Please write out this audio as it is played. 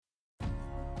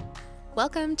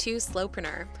Welcome to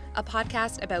Slowpreneur, a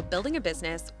podcast about building a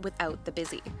business without the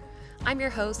busy. I'm your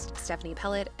host, Stephanie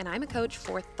Pellet, and I'm a coach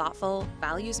for thoughtful,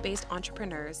 values-based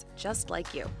entrepreneurs just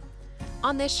like you.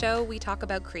 On this show, we talk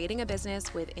about creating a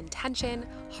business with intention,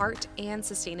 heart, and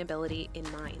sustainability in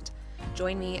mind.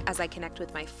 Join me as I connect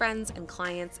with my friends and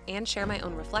clients and share my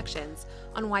own reflections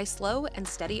on why slow and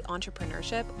steady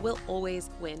entrepreneurship will always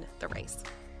win the race.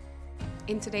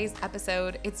 In today's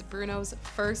episode, it's Bruno's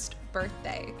first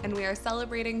birthday, and we are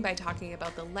celebrating by talking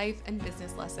about the life and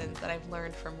business lessons that I've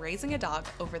learned from raising a dog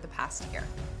over the past year.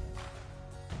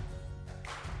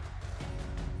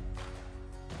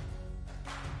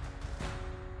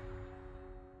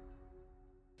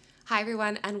 Hi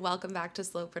everyone, and welcome back to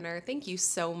Slowpreneur. Thank you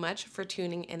so much for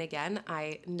tuning in again.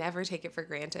 I never take it for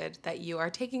granted that you are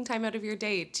taking time out of your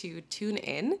day to tune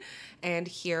in and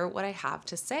hear what I have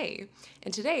to say.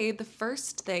 And today, the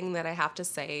first thing that I have to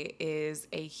say is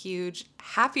a huge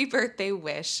happy birthday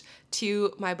wish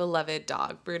to my beloved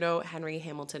dog, Bruno Henry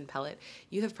Hamilton Pellet.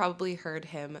 You have probably heard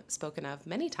him spoken of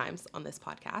many times on this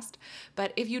podcast.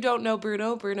 But if you don't know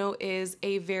Bruno, Bruno is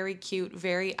a very cute,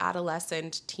 very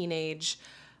adolescent teenage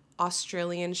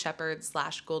Australian Shepherd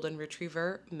 / Golden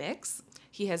Retriever mix.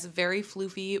 He has very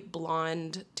floofy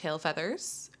blonde tail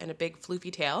feathers and a big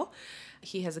floofy tail.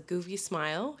 He has a goofy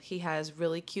smile. He has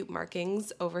really cute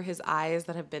markings over his eyes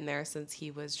that have been there since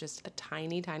he was just a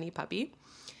tiny, tiny puppy.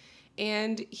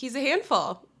 And he's a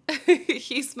handful.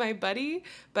 He's my buddy,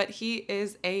 but he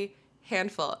is a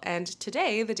handful. And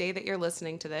today, the day that you're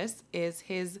listening to this, is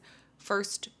his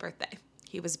first birthday.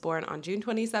 He was born on June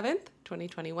 27th,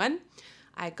 2021.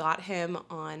 I got him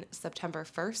on September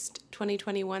 1st,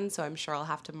 2021, so I'm sure I'll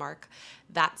have to mark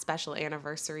that special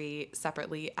anniversary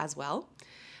separately as well.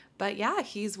 But yeah,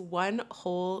 he's 1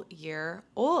 whole year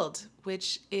old,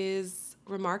 which is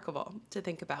remarkable to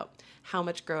think about how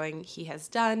much growing he has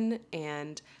done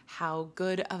and how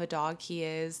good of a dog he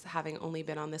is, having only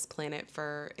been on this planet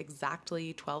for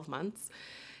exactly 12 months.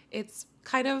 It's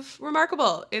kind of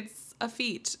remarkable. It's a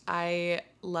feat. I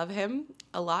love him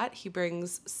a lot. He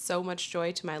brings so much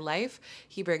joy to my life.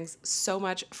 He brings so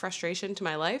much frustration to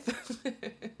my life,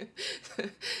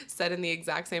 said in the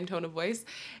exact same tone of voice.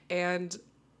 And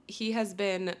he has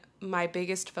been my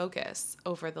biggest focus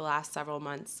over the last several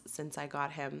months since I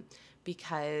got him,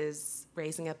 because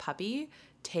raising a puppy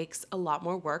takes a lot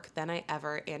more work than I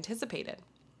ever anticipated.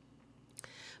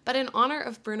 But in honor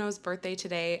of Bruno's birthday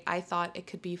today, I thought it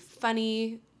could be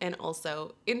funny and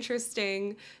also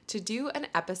interesting to do an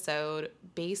episode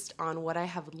based on what I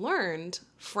have learned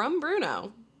from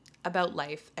Bruno about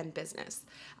life and business.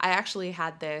 I actually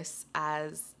had this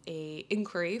as an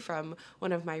inquiry from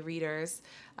one of my readers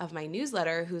of my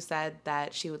newsletter who said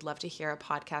that she would love to hear a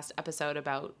podcast episode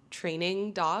about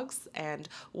training dogs and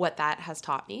what that has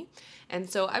taught me. And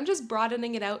so I'm just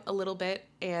broadening it out a little bit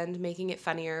and making it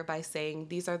funnier by saying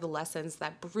these are the lessons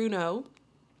that Bruno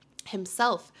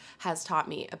himself has taught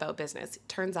me about business. It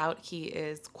turns out he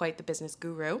is quite the business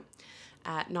guru.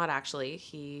 Not actually.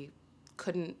 He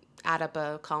couldn't add up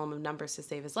a column of numbers to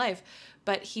save his life,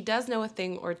 but he does know a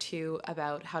thing or two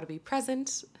about how to be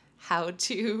present, how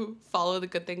to follow the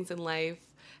good things in life,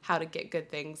 how to get good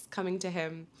things coming to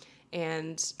him,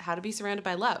 and how to be surrounded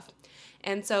by love.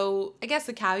 And so I guess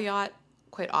the caveat,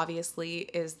 quite obviously,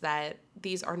 is that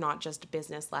these are not just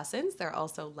business lessons. They're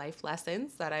also life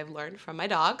lessons that I've learned from my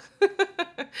dog.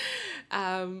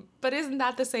 But isn't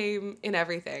that the same in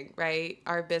everything, right?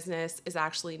 Our business is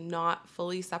actually not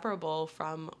fully separable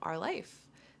from our life.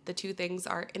 The two things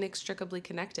are inextricably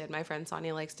connected. My friend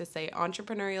Sonia likes to say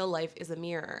entrepreneurial life is a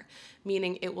mirror,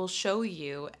 meaning it will show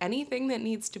you anything that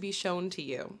needs to be shown to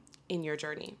you in your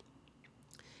journey.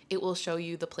 It will show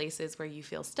you the places where you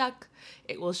feel stuck.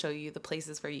 It will show you the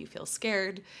places where you feel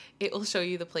scared. It will show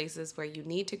you the places where you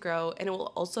need to grow. And it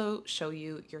will also show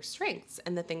you your strengths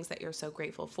and the things that you're so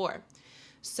grateful for.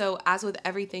 So as with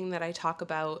everything that I talk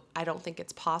about, I don't think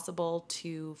it's possible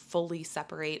to fully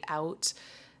separate out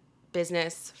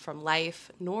business from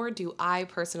life, nor do I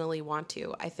personally want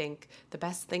to. I think the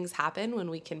best things happen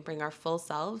when we can bring our full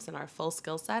selves and our full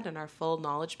skill set and our full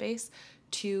knowledge base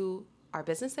to our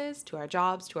businesses, to our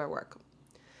jobs, to our work.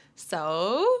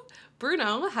 So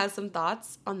Bruno has some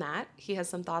thoughts on that. He has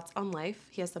some thoughts on life.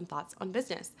 He has some thoughts on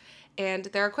business. And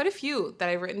there are quite a few that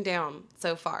I've written down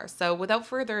so far. So without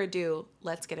further ado,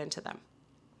 let's get into them.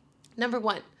 Number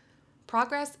 1,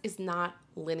 progress is not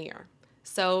linear.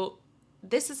 So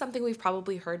this is something we've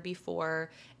probably heard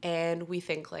before, and we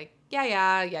think like,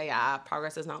 yeah,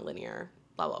 progress is not linear,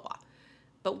 blah, blah, blah.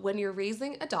 But when you're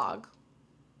raising a dog,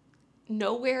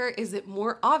 nowhere is it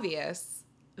more obvious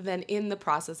than in the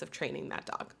process of training that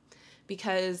dog.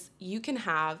 because you can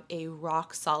have a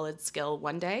rock solid skill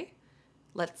one day.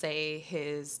 Let's say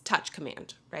his touch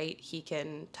command, right? He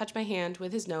can touch my hand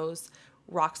with his nose,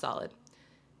 rock solid.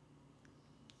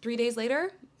 3 days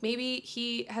later, maybe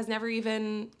he has never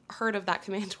even heard of that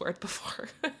command word before.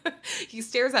 He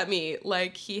stares at me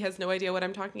like he has no idea what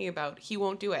I'm talking about. He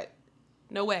won't do it.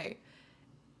 No way.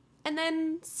 And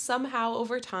then somehow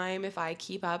over time, if I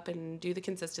keep up and do the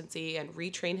consistency and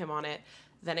retrain him on it,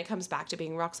 then it comes back to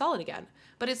being rock solid again.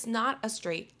 But it's not a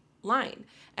straight line.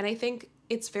 And I think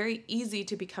it's very easy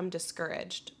to become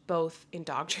discouraged, both in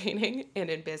dog training and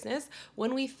in business,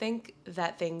 when we think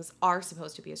that things are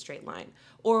supposed to be a straight line.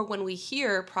 Or when we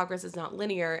hear progress is not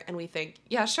linear and we think,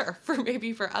 yeah, sure, for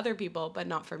maybe for other people, but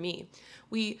not for me.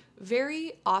 We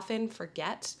very often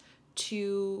forget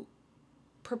to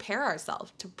prepare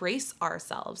ourselves, to brace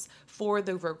ourselves for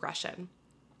the regression.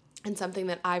 And something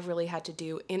that I've really had to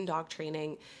do in dog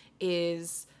training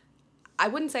is, I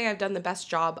wouldn't say I've done the best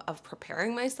job of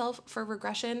preparing myself for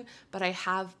regression, but I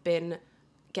have been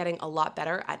getting a lot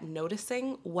better at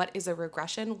noticing what is a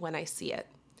regression when I see it.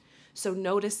 So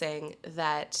noticing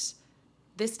that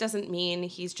this doesn't mean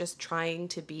he's just trying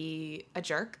to be a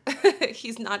jerk.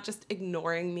 He's not just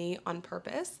ignoring me on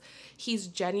purpose. He's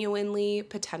genuinely,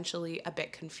 potentially a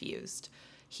bit confused.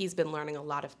 He's been learning a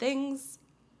lot of things.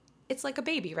 It's like a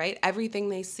baby, right? Everything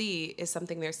they see is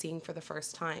something they're seeing for the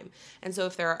first time. And so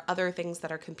if there are other things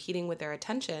that are competing with their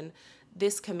attention,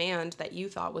 this command that you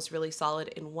thought was really solid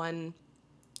in one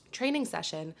training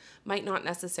session might not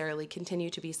necessarily continue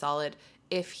to be solid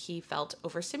if he felt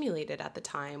overstimulated at the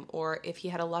time or if he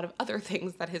had a lot of other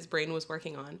things that his brain was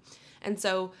working on. And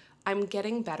so I'm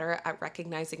getting better at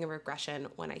recognizing a regression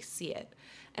when I see it.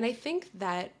 And I think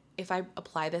that if I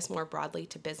apply this more broadly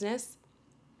to business,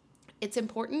 it's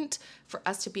important for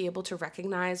us to be able to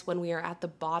recognize when we are at the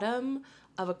bottom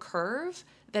of a curve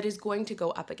that is going to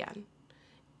go up again.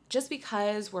 Just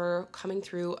because we're coming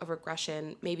through a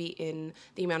regression, maybe in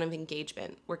the amount of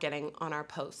engagement we're getting on our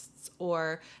posts,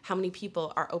 or how many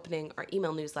people are opening our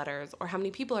email newsletters, or how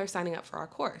many people are signing up for our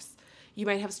course. You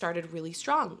might have started really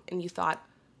strong and you thought,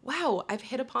 wow, I've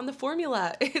hit upon the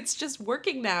formula. It's just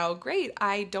working now. Great.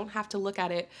 I don't have to look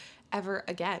at it ever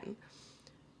again.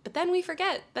 But then we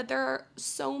forget that there are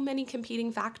so many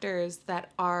competing factors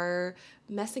that are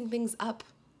messing things up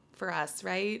for us,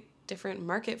 right? Different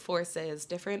market forces,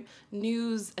 different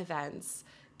news events,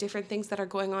 different things that are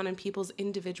going on in people's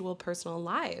individual personal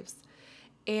lives.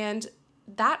 And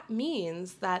that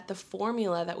means that the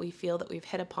formula that we feel that we've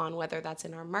hit upon, whether that's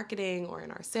in our marketing or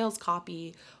in our sales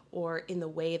copy or in the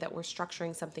way that we're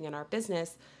structuring something in our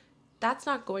business, that's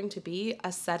not going to be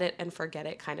a set it and forget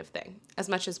it kind of thing, as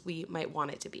much as we might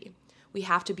want it to be. We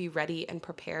have to be ready and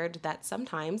prepared that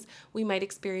sometimes we might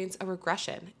experience a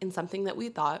regression in something that we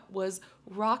thought was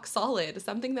rock solid,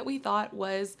 something that we thought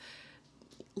was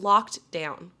locked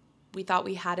down. We thought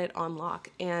we had it on lock,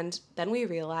 and then we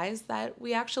realize that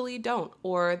we actually don't,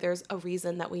 or there's a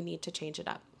reason that we need to change it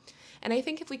up. And I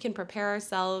think if we can prepare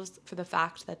ourselves for the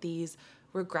fact that these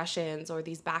regressions or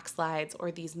these backslides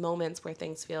or these moments where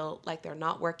things feel like they're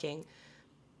not working,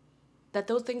 that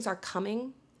those things are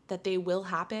coming, that they will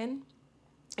happen.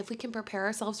 If we can prepare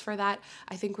ourselves for that,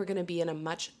 I think we're going to be in a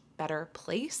much better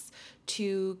place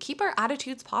to keep our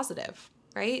attitudes positive,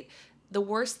 right? The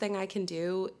worst thing I can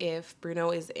do if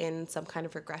Bruno is in some kind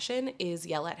of regression is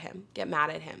yell at him, get mad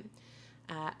at him,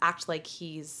 act like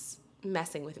he's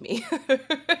messing with me.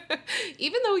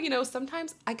 Even though,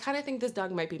 sometimes I kind of think this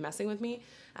dog might be messing with me.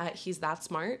 He's that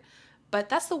smart. But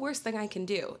that's the worst thing I can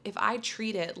do. If I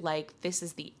treat it like this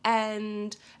is the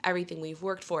end, everything we've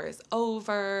worked for is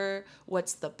over,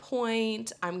 what's the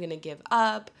point? I'm going to give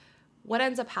up. What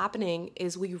ends up happening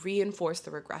is we reinforce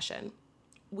the regression.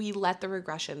 We let the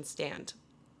regression stand.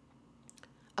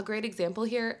 A great example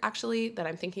here, actually, that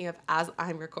I'm thinking of as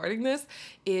I'm recording this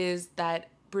is that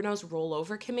Bruno's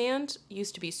rollover command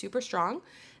used to be super strong.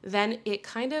 Then it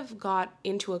kind of got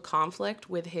into a conflict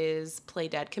with his play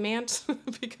dead command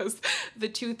because the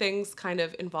two things kind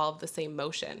of involve the same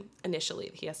motion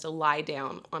initially. He has to lie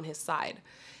down on his side.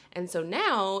 And so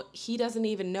now he doesn't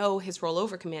even know his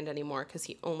rollover command anymore because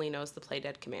he only knows the play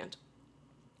dead command.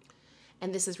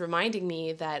 And this is reminding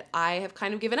me that I have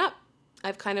kind of given up.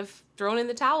 I've kind of thrown in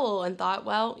the towel and thought,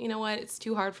 well, you know what? It's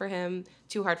too hard for him,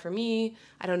 too hard for me.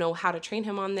 I don't know how to train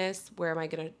him on this. Where am I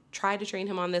going to try to train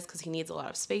him on this? Because he needs a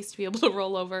lot of space to be able to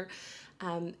roll over.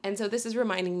 And so this is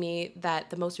reminding me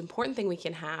that the most important thing we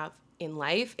can have in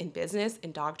life, in business,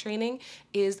 in dog training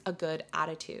is a good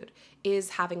attitude,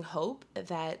 is having hope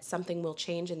that something will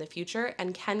change in the future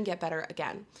and can get better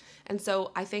again. And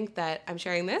so I think that I'm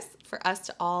sharing this for us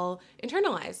to all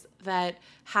internalize that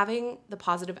having the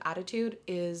positive attitude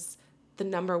is the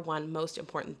number one most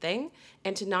important thing,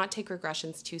 and to not take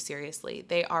regressions too seriously.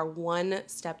 They are one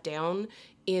step down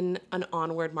in an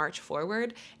onward march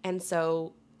forward. And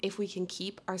so if we can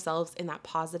keep ourselves in that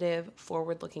positive,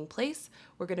 forward-looking place,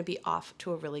 we're going to be off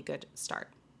to a really good start.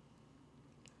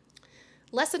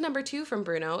 Lesson number 2 from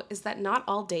Bruno is that not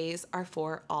all days are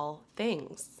for all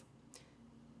things.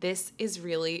 This is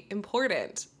really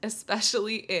important,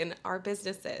 especially in our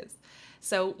businesses.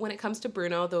 So when it comes to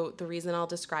Bruno, the reason I'll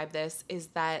describe this is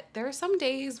that there are some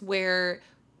days where,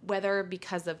 whether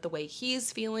because of the way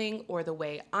he's feeling or the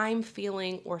way I'm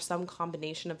feeling or some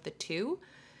combination of the two,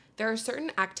 there are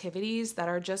certain activities that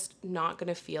are just not going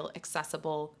to feel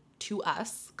accessible to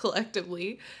us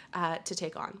collectively to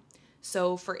take on.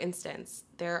 So for instance,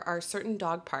 there are certain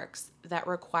dog parks that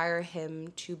require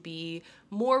him to be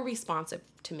more responsive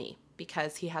to me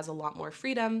because he has a lot more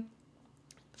freedom.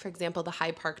 For example, the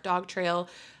Hyde Park Dog Trail,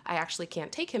 I actually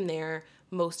can't take him there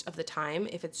most of the time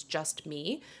if it's just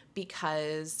me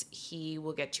because he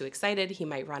will get too excited. He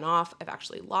might run off. I've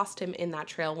actually lost him in that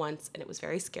trail once and it was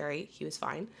very scary. He was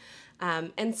fine.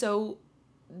 And so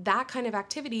that kind of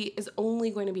activity is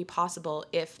only going to be possible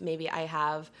if maybe I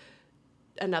have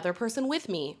another person with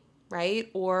me, right?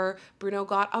 Or Bruno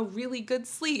got a really good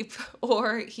sleep,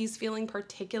 or he's feeling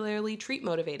particularly treat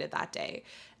motivated that day.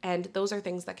 And those are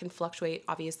things that can fluctuate,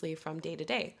 obviously, from day to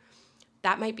day.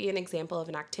 That might be an example of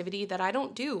an activity that I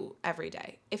don't do every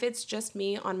day. If it's just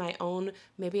me on my own,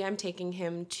 maybe I'm taking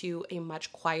him to a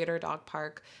much quieter dog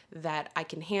park that I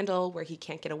can handle, where he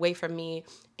can't get away from me,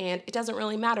 and it doesn't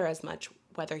really matter as much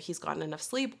whether he's gotten enough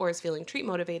sleep or is feeling treat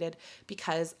motivated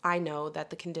because I know that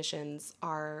the conditions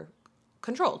are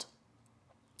controlled.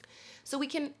 So we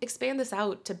can expand this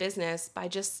out to business by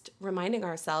just reminding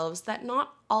ourselves that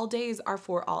not all days are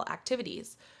for all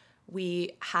activities.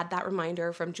 We had that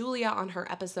reminder from Julia on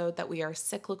her episode that we are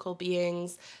cyclical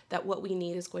beings, that what we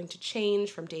need is going to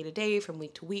change from day to day, from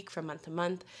week to week, from month to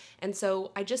month. And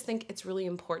so I just think it's really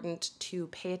important to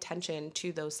pay attention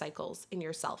to those cycles in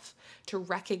yourself, to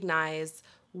recognize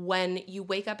when you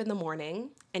wake up in the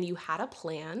morning and you had a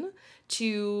plan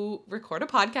to record a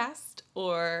podcast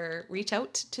or reach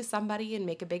out to somebody and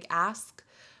make a big ask,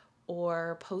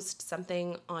 or post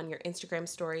something on your Instagram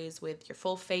stories with your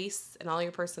full face and all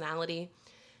your personality,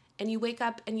 and you wake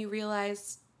up and you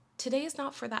realize today is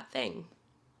not for that thing.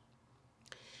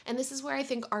 And this is where I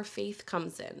think our faith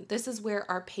comes in. This is where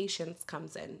our patience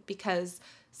comes in, because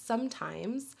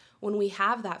sometimes when we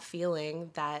have that feeling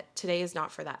that today is not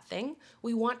for that thing,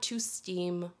 we want to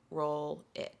steamroll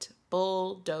it,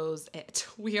 bulldoze it.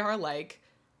 We are like,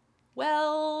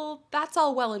 well, that's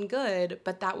all well and good,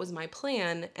 but that was my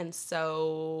plan, and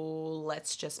so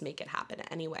let's just make it happen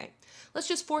anyway. Let's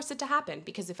just force it to happen,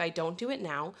 because if I don't do it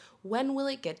now, when will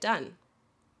it get done?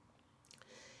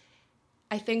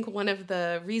 I think one of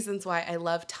the reasons why I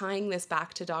love tying this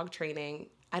back to dog training,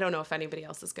 I don't know if anybody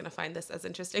else is going to find this as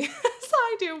interesting as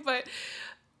I do, but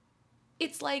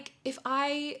it's like if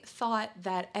I thought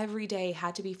that every day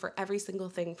had to be for every single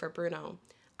thing for Bruno,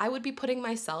 I would be putting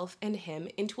myself and him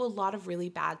into a lot of really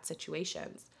bad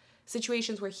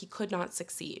situations where he could not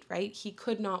succeed, right? He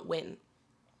could not win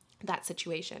that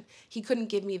situation. He couldn't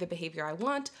give me the behavior I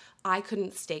want. I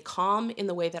couldn't stay calm in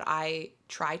the way that I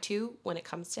try to when it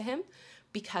comes to him,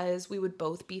 because we would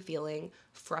both be feeling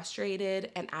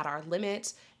frustrated and at our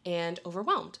limit and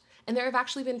overwhelmed. And there have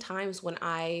actually been times when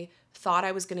I thought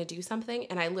I was going to do something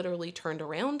and I literally turned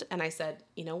around and I said,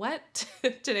 you know what?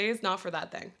 Today is not for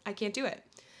that thing. I can't do it.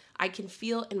 I can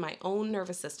feel in my own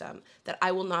nervous system that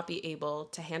I will not be able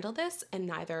to handle this, and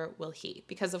neither will he,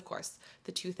 because of course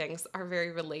the two things are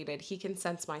very related. He can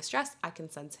sense my stress, I can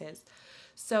sense his.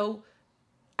 So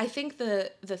I think the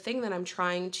thing that I'm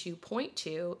trying to point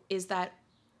to is that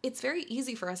it's very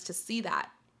easy for us to see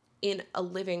that in a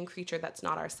living creature that's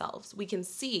not ourselves. We can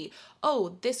see,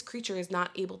 oh, this creature is not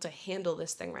able to handle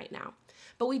this thing right now.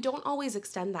 But we don't always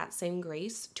extend that same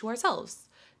grace to ourselves,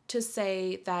 to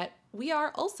say that we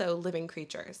are also living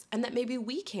creatures and that maybe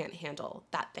we can't handle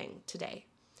that thing today.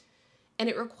 And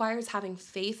it requires having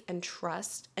faith and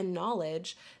trust and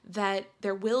knowledge that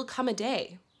there will come a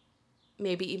day,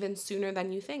 maybe even sooner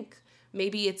than you think.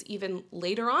 Maybe it's even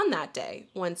later on that day,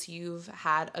 once you've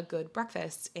had a good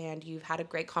breakfast and you've had a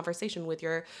great conversation with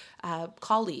your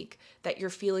colleague, that you're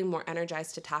feeling more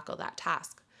energized to tackle that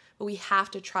task. But we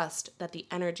have to trust that the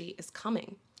energy is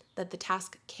coming, that the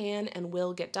task can and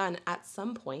will get done at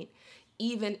some point,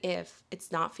 even if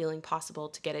it's not feeling possible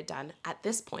to get it done at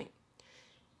this point.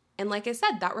 And like I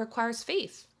said, that requires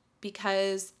faith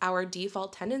because our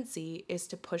default tendency is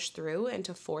to push through and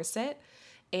to force it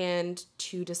and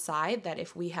to decide that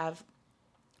if we have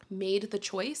made the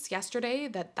choice yesterday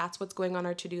that that's what's going on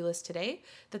our to-do list today,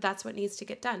 that that's what needs to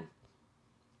get done.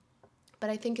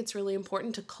 But I think it's really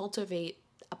important to cultivate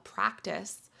a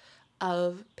practice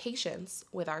of patience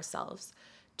with ourselves,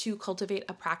 to cultivate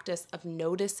a practice of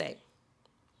noticing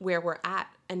where we're at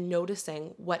and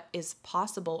noticing what is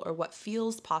possible or what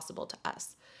feels possible to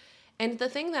us. And the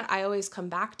thing that I always come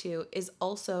back to is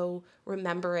also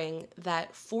remembering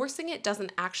that forcing it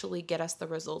doesn't actually get us the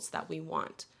results that we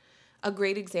want. A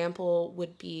great example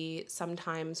would be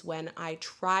sometimes when I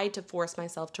try to force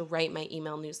myself to write my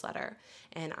email newsletter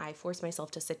and I force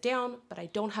myself to sit down, but I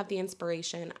don't have the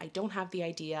inspiration, I don't have the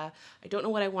idea, I don't know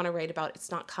what I want to write about, it's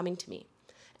not coming to me.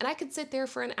 And I could sit there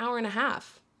for an hour and a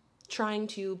half trying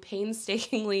to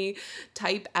painstakingly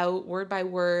type out word by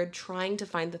word, trying to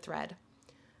find the thread.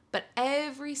 But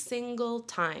every single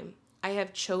time I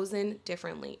have chosen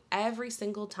differently. Every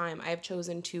single time I have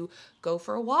chosen to go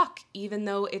for a walk, even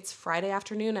though it's Friday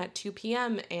afternoon at 2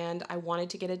 p.m. and I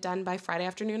wanted to get it done by Friday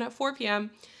afternoon at 4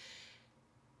 p.m.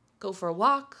 Go for a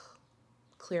walk,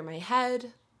 clear my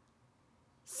head.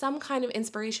 Some kind of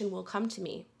inspiration will come to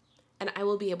me and I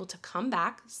will be able to come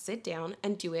back, sit down,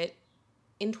 and do it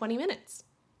in 20 minutes.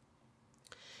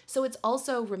 So it's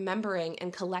also remembering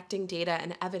and collecting data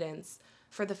and evidence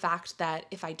for the fact that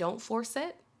if I don't force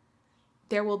it,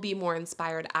 there will be more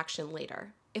inspired action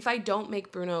later. If I don't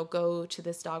make Bruno go to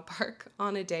this dog park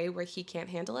on a day where he can't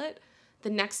handle it, the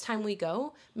next time we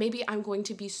go, maybe I'm going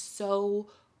to be so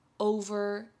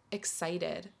over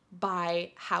excited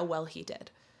by how well he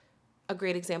did. A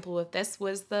great example of this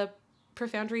was the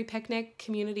Profoundry picnic,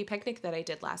 community picnic that I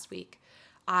did last week.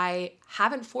 I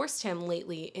haven't forced him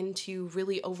lately into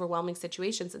really overwhelming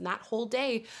situations. And that whole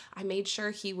day, I made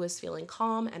sure he was feeling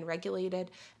calm and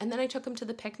regulated. And then I took him to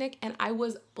the picnic and I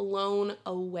was blown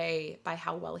away by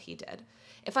how well he did.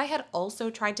 If I had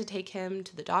also tried to take him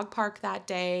to the dog park that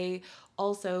day,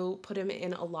 also put him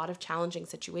in a lot of challenging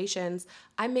situations,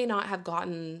 I may not have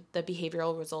gotten the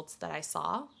behavioral results that I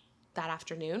saw that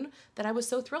afternoon that I was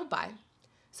so thrilled by.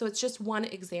 So it's just one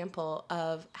example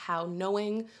of how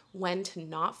knowing when to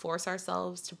not force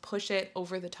ourselves to push it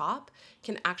over the top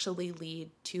can actually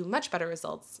lead to much better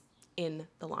results in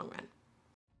the long run.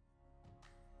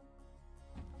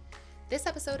 This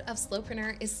episode of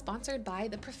Slowpreneur is sponsored by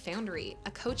the Profoundry,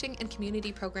 a coaching and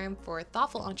community program for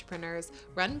thoughtful entrepreneurs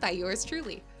run by yours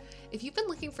truly. If you've been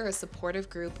looking for a supportive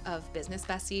group of business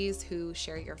besties who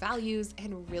share your values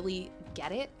and really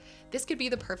get it, this could be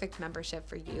the perfect membership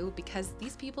for you because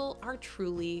these people are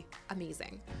truly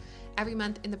amazing. Every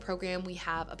month in the program, we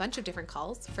have a bunch of different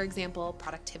calls. For example,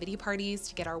 productivity parties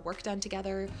to get our work done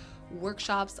together,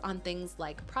 workshops on things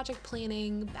like project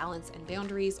planning, balance and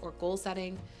boundaries, or goal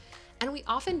setting. And we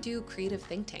often do creative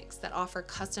think tanks that offer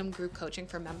custom group coaching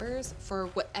for members for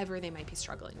whatever they might be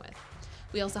struggling with.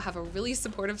 We also have a really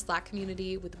supportive Slack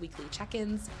community with weekly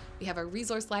check-ins. We have a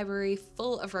resource library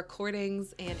full of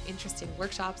recordings and interesting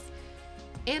workshops,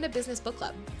 and a business book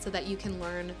club so that you can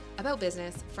learn about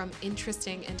business from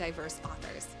interesting and diverse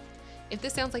authors. If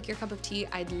this sounds like your cup of tea,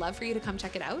 I'd love for you to come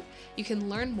check it out. You can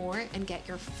learn more and get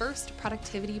your first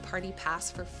productivity party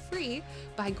pass for free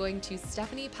by going to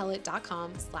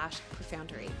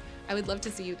stephaniepellet.com/profoundry. I would love to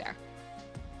see you there.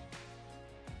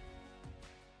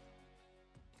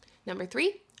 Number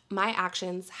 3, my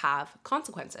actions have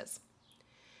consequences.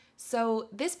 So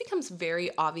this becomes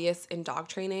very obvious in dog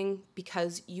training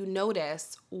because you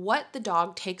notice what the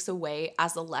dog takes away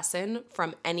as a lesson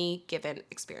from any given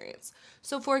experience.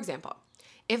 So for example,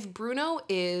 if Bruno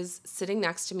is sitting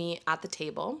next to me at the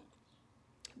table,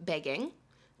 begging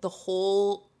the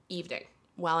whole evening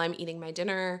while I'm eating my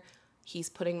dinner, he's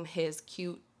putting his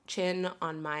cute chin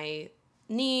on my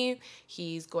knee,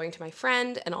 he's going to my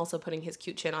friend and also putting his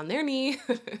cute chin on their knee.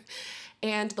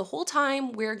 And the whole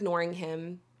time we're ignoring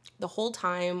him, the whole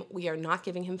time we are not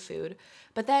giving him food.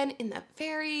 But then in the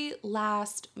very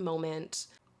last moment,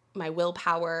 my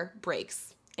willpower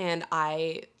breaks and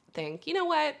I think, you know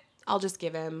what? I'll just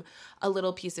give him a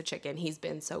little piece of chicken. He's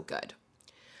been so good.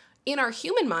 In our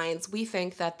human minds, we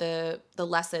think that the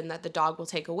lesson that the dog will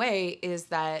take away is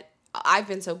that I've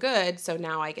been so good, so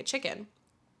now I get chicken.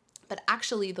 But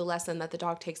actually, the lesson that the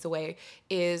dog takes away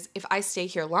is if I stay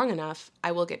here long enough,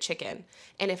 I will get chicken.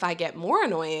 And if I get more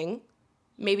annoying,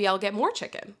 maybe I'll get more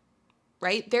chicken,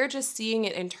 right? They're just seeing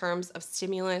it in terms of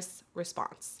stimulus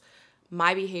response.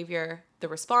 My behavior the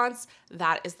response,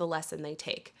 that is the lesson they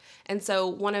take. And so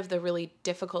one of the really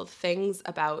difficult things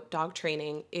about dog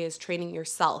training is training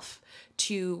yourself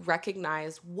to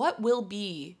recognize what will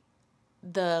be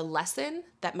the lesson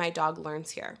that my dog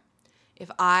learns here.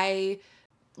 If I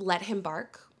let him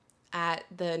bark at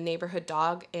the neighborhood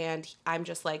dog and I'm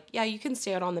just like, yeah, you can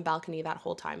stay out on the balcony that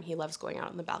whole time. He loves going out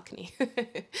on the balcony.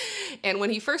 And when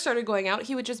he first started going out,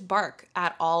 he would just bark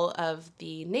at all of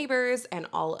the neighbors and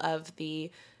all of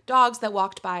the dogs that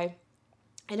walked by.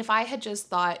 And if I had just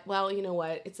thought, well, you know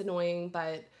what, it's annoying,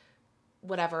 but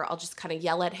whatever, I'll just kind of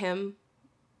yell at him,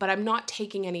 but I'm not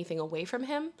taking anything away from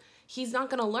him, he's not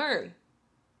going to learn.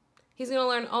 He's going to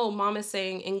learn, oh, mom is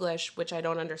saying English, which I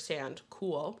don't understand.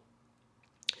 Cool.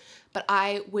 But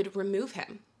I would remove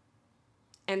him.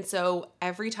 And so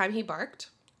every time he barked,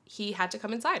 he had to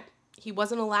come inside. He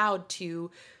wasn't allowed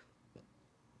to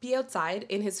be outside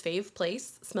in his fave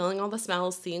place, smelling all the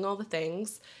smells, seeing all the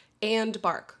things, and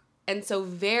bark. And so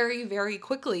very, very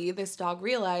quickly, this dog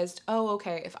realized, oh,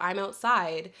 okay, if I'm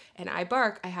outside and I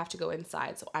bark, I have to go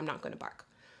inside, so I'm not going to bark.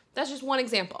 That's just one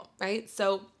example, right?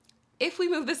 So if we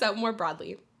move this out more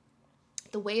broadly,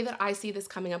 the way that I see this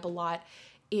coming up a lot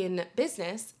in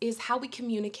business is how we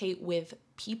communicate with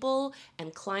people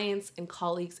and clients and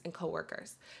colleagues and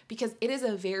coworkers. Because it is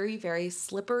a very, very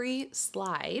slippery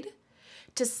slide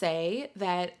to say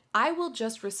that I will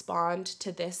just respond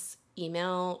to this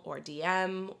email or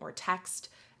DM or text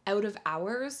out of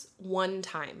hours one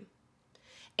time.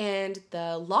 And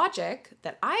the logic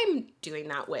that I'm doing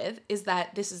that with is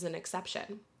that this is an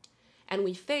exception. And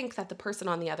we think that the person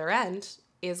on the other end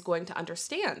is going to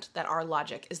understand that our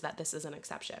logic is that this is an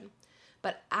exception.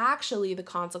 But actually, the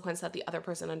consequence that the other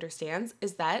person understands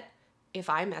is that if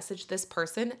I message this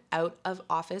person out of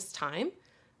office time,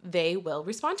 they will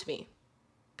respond to me.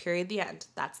 Period, the end.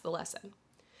 That's the lesson.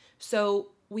 So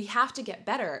we have to get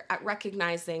better at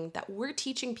recognizing that we're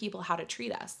teaching people how to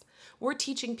treat us. We're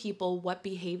teaching people what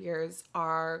behaviors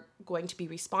are going to be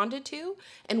responded to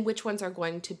and which ones are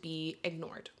going to be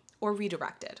ignored or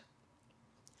redirected.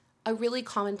 A really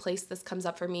common place this comes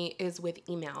up for me is with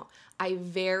email. I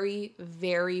very,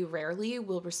 very rarely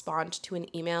will respond to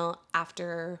an email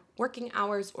after working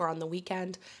hours or on the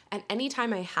weekend. And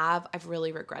anytime I have, I've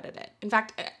really regretted it. In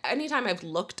fact, anytime I've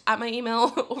looked at my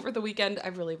email over the weekend,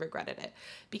 I've really regretted it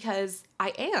because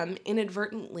I am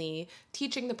inadvertently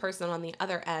teaching the person on the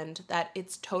other end that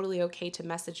it's totally okay to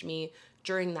message me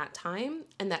during that time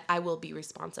and that I will be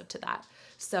responsive to that.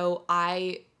 So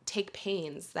I take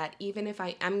pains that even if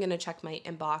I am going to check my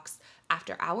inbox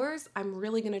after hours, I'm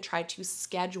really going to try to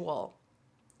schedule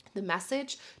the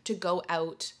message to go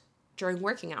out during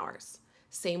working hours.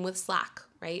 Same with Slack,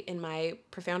 right? In my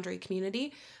Profoundry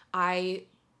community, I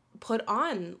put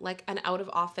on like an out of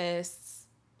office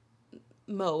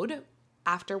mode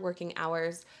after working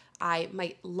hours. I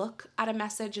might look at a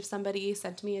message if somebody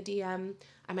sent me a DM.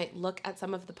 I might look at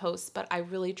some of the posts, but I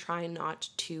really try not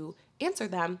to answer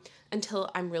them until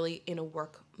I'm really in a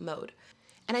work mode.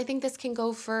 And I think this can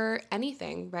go for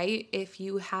anything, right? If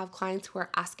you have clients who are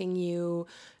asking you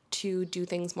to do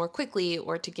things more quickly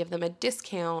or to give them a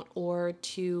discount or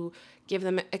to give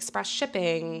them express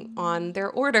shipping on their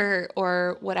order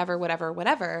or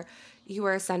whatever, you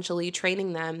are essentially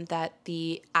training them that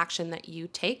the action that you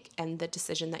take and the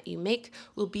decision that you make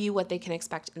will be what they can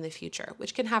expect in the future,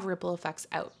 which can have ripple effects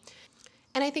out.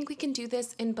 And I think we can do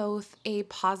this in both a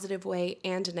positive way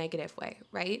and a negative way,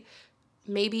 right?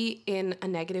 Maybe in a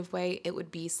negative way, it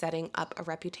would be setting up a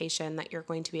reputation that you're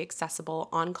going to be accessible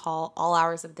on call all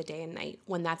hours of the day and night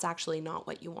when that's actually not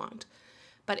what you want.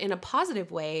 But in a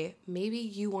positive way, maybe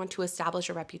you want to establish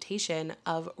a reputation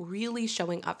of really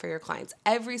showing up for your clients.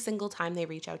 Every single time they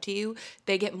reach out to you,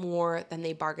 they get more than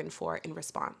they bargained for in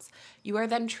response. You are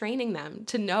then training them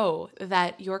to know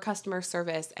that your customer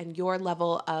service and your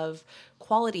level of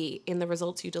quality in the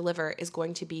results you deliver is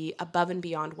going to be above and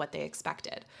beyond what they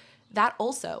expected. That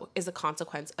also is a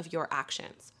consequence of your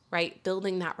actions, right?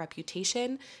 Building that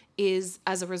reputation is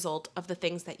as a result of the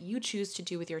things that you choose to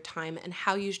do with your time and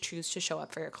how you choose to show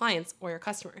up for your clients or your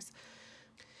customers.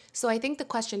 So I think the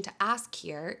question to ask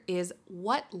here is,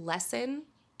 what lesson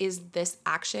is this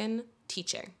action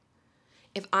teaching?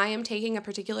 If I am taking a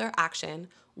particular action,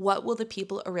 what will the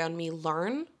people around me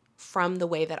learn from the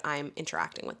way that I'm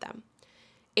interacting with them?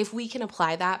 If we can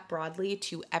apply that broadly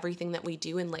to everything that we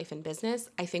do in life and business,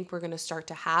 I think we're going to start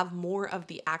to have more of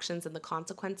the actions and the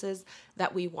consequences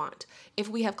that we want. If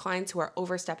we have clients who are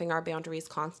overstepping our boundaries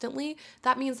constantly,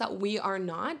 that means that we are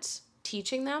not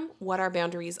teaching them what our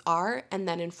boundaries are and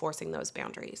then enforcing those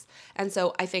boundaries. And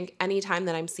so I think anytime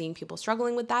that I'm seeing people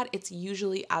struggling with that, it's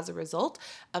usually as a result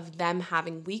of them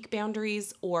having weak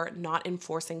boundaries or not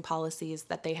enforcing policies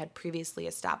that they had previously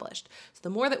established. So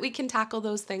the more that we can tackle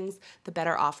those things, the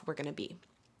better off we're going to be.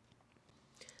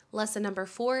 Lesson number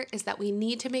 4 is that we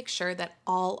need to make sure that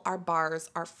all our bars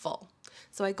are full.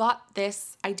 So I got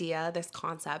this idea, this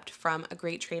concept from a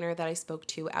great trainer that I spoke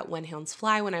to at When Hounds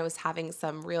Fly when I was having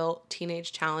some real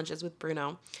teenage challenges with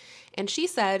Bruno. And she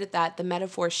said that the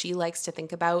metaphor she likes to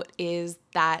think about is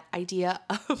that idea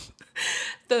of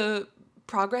the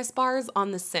progress bars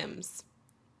on The Sims.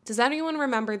 Does anyone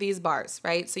remember these bars,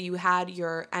 right? So you had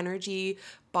your energy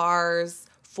bars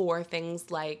for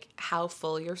things like how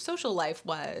full your social life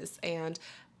was, and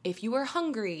if you were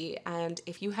hungry, and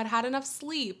if you had had enough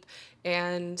sleep,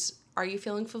 and are you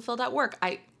feeling fulfilled at work?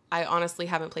 I honestly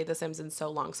haven't played The Sims in so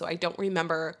long, so I don't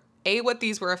remember A, what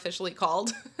these were officially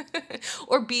called,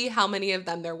 or B, how many of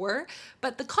them there were.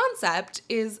 But the concept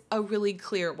is a really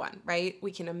clear one, right?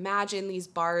 We can imagine these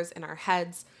bars in our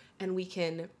heads, and we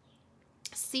can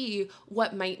see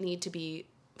what might need to be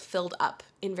filled up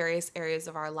in various areas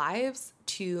of our lives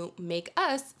to make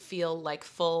us feel like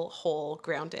full, whole,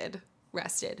 grounded,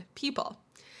 rested people.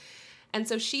 And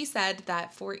so she said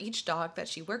that for each dog that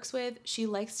she works with, she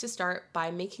likes to start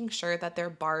by making sure that their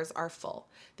bars are full.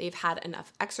 They've had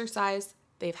enough exercise,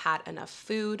 they've had enough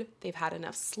food, they've had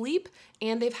enough sleep,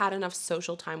 and they've had enough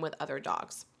social time with other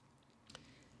dogs.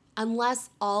 Unless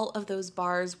all of those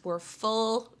bars were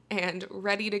full and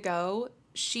ready to go,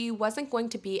 she wasn't going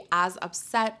to be as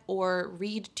upset or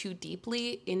read too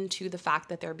deeply into the fact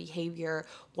that their behavior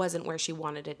wasn't where she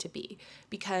wanted it to be.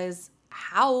 Because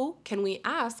how can we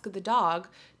ask the dog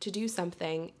to do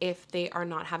something if they are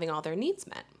not having all their needs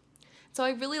met? So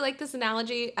I really like this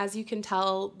analogy. As you can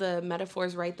tell, the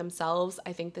metaphors write themselves.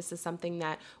 I think this is something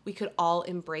that we could all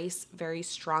embrace very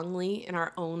strongly in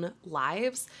our own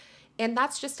lives. And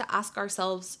that's just to ask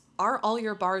ourselves, are all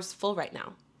your bars full right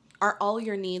now? Are all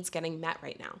your needs getting met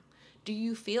right now? Do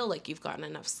you feel like you've gotten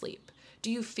enough sleep? Do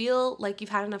you feel like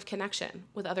you've had enough connection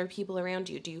with other people around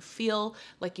you? Do you feel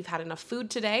like you've had enough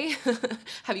food today?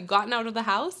 Have you gotten out of the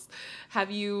house? Have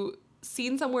you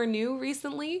seen somewhere new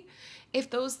recently?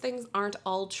 If those things aren't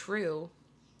all true,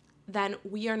 then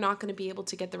we are not going to be able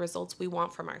to get the results we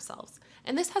want from ourselves.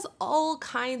 And this has all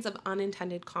kinds of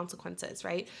unintended consequences,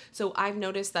 right? So I've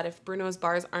noticed that if Bruno's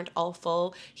bars aren't all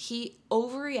full, he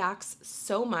overreacts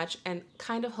so much, and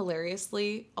kind of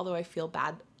hilariously, although I feel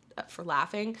bad for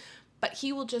laughing, but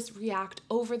he will just react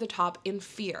over the top in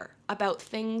fear about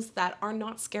things that are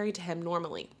not scary to him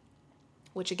normally.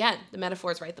 Which again, the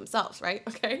metaphors write themselves, right?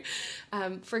 Okay.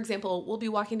 For example, we'll be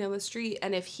walking down the street,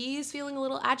 and if he's feeling a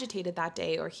little agitated that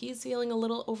day, or he's feeling a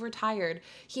little overtired,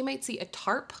 he might see a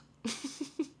tarp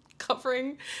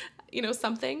covering,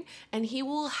 something, and he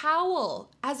will howl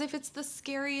as if it's the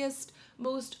scariest,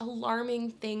 most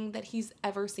alarming thing that he's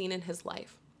ever seen in his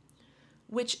life.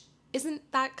 Which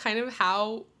isn't that kind of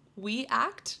how we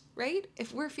act, right?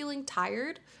 If we're feeling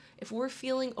tired, if we're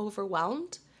feeling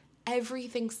overwhelmed,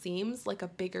 everything seems like a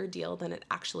bigger deal than it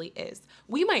actually is.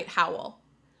 We might howl.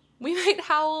 We might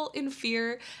howl in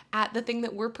fear at the thing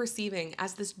that we're perceiving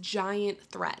as this giant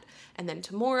threat. And then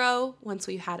tomorrow, once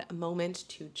we've had a moment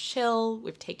to chill,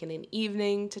 we've taken an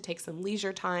evening to take some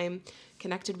leisure time,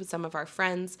 connected with some of our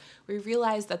friends, we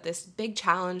realize that this big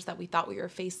challenge that we thought we were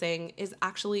facing is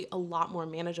actually a lot more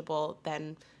manageable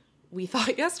than we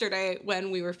thought yesterday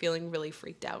when we were feeling really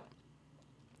freaked out.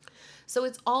 So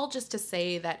it's all just to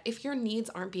say that if your needs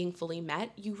aren't being fully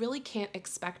met, you really can't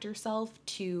expect yourself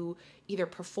to either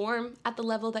perform at the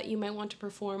level that you might want to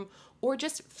perform or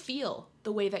just feel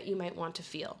the way that you might want to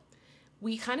feel.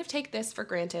 We kind of take this for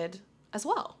granted as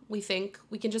well. We think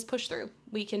we can just push through.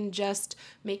 We can just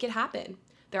make it happen.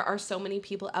 There are so many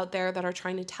people out there that are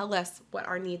trying to tell us what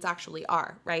our needs actually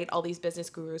are, right? All these business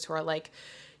gurus who are like,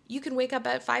 you can wake up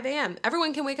at 5 a.m.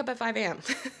 Everyone can wake up at 5 a.m.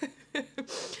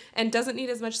 and doesn't need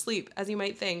as much sleep as you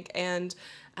might think. And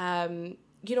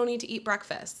you don't need to eat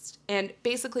breakfast. And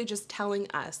basically just telling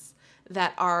us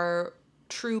that our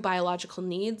true biological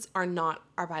needs are not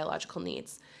our biological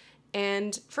needs.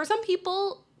 And for some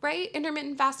people, right,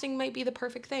 intermittent fasting might be the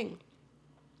perfect thing.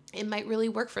 It might really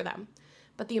work for them.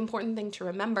 But the important thing to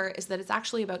remember is that it's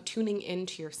actually about tuning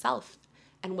into yourself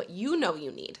and what you know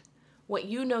you need. What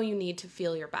you know you need to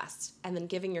feel your best, and then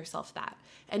giving yourself that,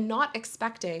 and not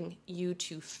expecting you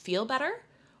to feel better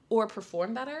or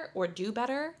perform better or do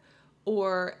better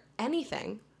or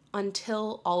anything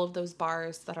until all of those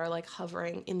bars that are like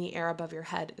hovering in the air above your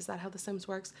head. Is that how The Sims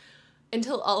works?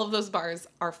 Until all of those bars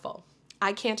are full.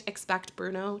 I can't expect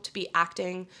Bruno to be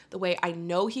acting the way I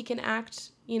know he can act,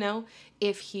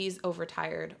 if he's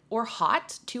overtired or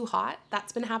hot, too hot.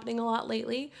 That's been happening a lot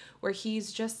lately where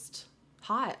he's just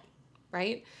hot,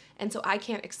 right? And so I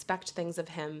can't expect things of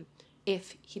him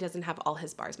if he doesn't have all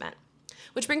his bars met.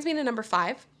 Which brings me to number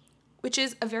 5, which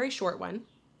is a very short one.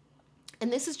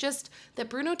 And this is just that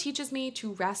Bruno teaches me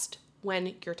to rest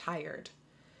when you're tired.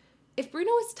 If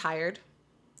Bruno is tired,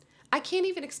 I can't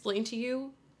even explain to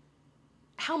you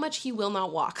how much he will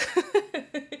not walk.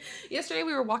 Yesterday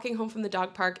we were walking home from the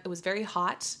dog park. It was very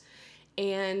hot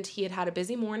and he had a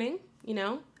busy morning,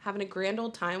 having a grand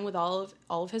old time with all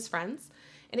of his friends.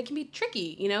 And it can be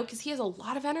tricky, because he has a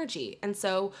lot of energy. And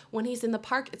so when he's in the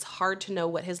park, it's hard to know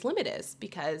what his limit is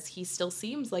because he still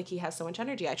seems like he has so much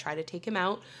energy. I try to take him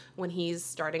out when he's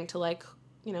starting to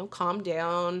calm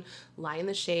down, lie in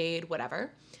the shade,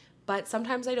 whatever. But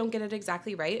sometimes I don't get it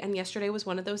exactly right. And yesterday was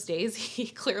one of those days. He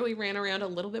clearly ran around a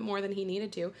little bit more than he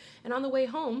needed to. And on the way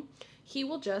home, he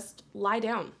will just lie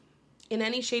down. In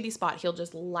any shady spot, he'll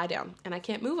just lie down. And I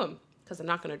can't move him because I'm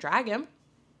not going to drag him.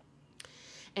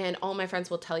 And all my friends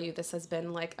will tell you this has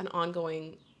been like an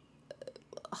ongoing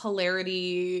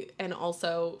hilarity and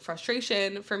also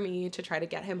frustration for me to try to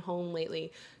get him home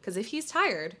lately. Because if he's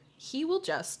tired, he will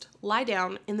just lie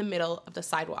down in the middle of the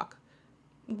sidewalk.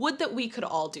 Would that we could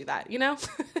all do that,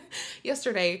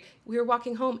 Yesterday, we were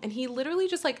walking home and he literally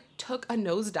just took a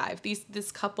nosedive.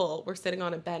 This couple were sitting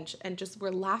on a bench and just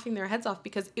were laughing their heads off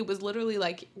because it was literally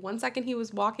 1 second he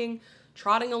was walking,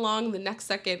 trotting along. The next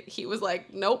second he was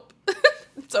like, nope,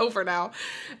 it's over now.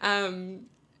 And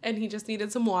he just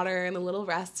needed some water and a little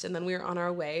rest. And then we were on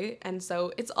our way. And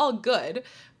so it's all good,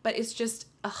 but it's just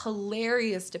a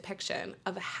hilarious depiction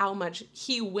of how much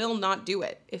he will not do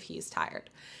it if he's tired.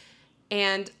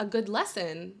 And a good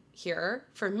lesson here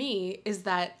for me is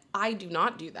that I do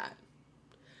not do that.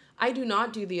 I do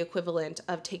not do the equivalent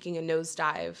of taking a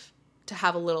nosedive to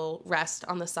have a little rest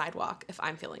on the sidewalk if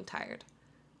I'm feeling tired.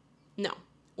 No.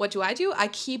 What do? I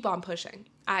keep on pushing.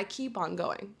 I keep on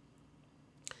going.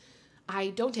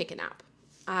 I don't take a nap.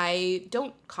 I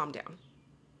don't calm down.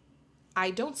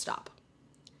 I don't stop.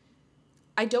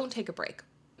 I don't take a break.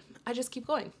 I just keep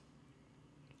going.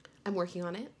 I'm working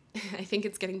on it. I think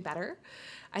it's getting better.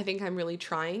 I think I'm really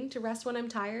trying to rest when I'm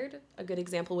tired. A good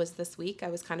example was this week. I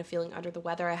was kind of feeling under the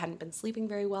weather. I hadn't been sleeping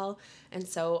very well. And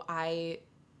so I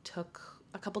took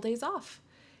a couple days off.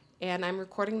 And I'm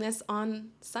recording this on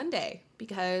Sunday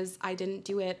because I didn't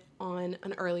do it on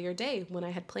an earlier day when I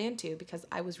had planned to because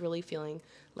I was really feeling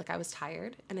like I was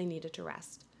tired and I needed to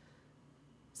rest.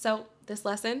 So this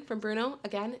lesson from Bruno,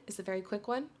 again, is a very quick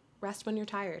one. Rest when you're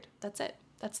tired. That's it.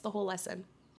 That's the whole lesson.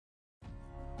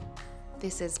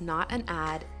 This is not an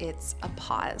ad, it's a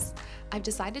pause. I've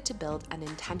decided to build an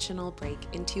intentional break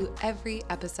into every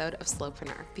episode of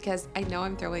Slowpreneur because I know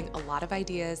I'm throwing a lot of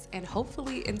ideas and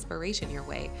hopefully inspiration your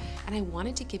way, and I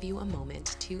wanted to give you a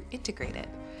moment to integrate it,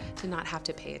 to not have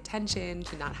to pay attention,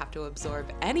 to not have to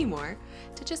absorb anymore,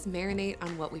 to just marinate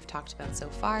on what we've talked about so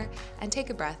far and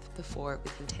take a breath before we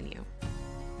continue.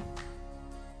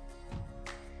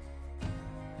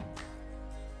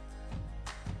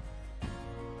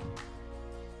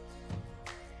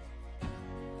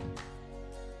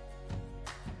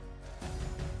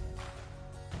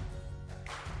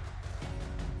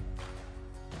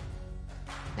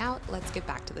 Now, let's get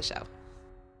back to the show.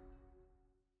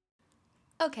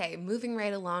 Okay, moving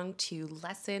right along to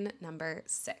lesson number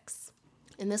 6.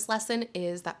 And this lesson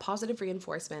is that positive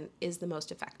reinforcement is the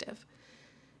most effective.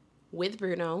 With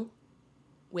Bruno,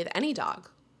 with any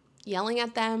dog, yelling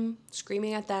at them,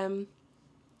 screaming at them,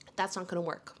 that's not going to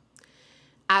work.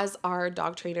 As our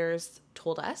dog trainers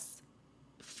told us,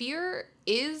 fear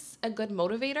is a good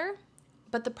motivator,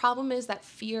 but the problem is that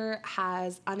fear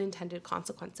has unintended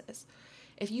consequences.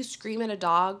 If you scream at a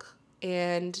dog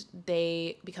and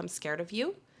they become scared of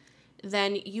you,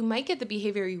 then you might get the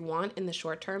behavior you want in the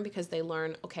short term because they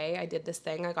learn, okay, I did this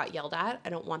thing, I got yelled at,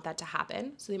 I don't want that to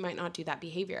happen, so they might not do that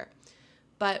behavior.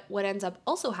 But what ends up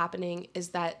also happening is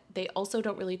that they also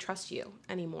don't really trust you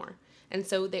anymore. And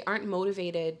so they aren't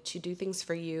motivated to do things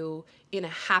for you in a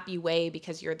happy way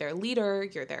because you're their leader,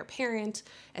 you're their parent,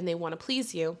 and they want to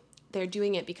please you. They're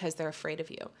doing it because they're afraid of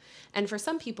you. And for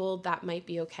some people, that might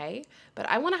be okay, but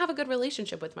I want to have a good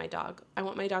relationship with my dog. I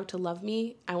want my dog to love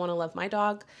me. I want to love my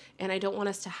dog. And I don't want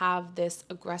us to have this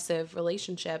aggressive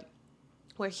relationship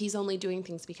where he's only doing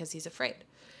things because he's afraid.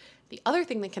 The other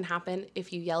thing that can happen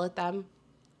if you yell at them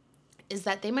is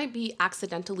that they might be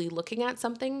accidentally looking at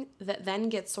something that then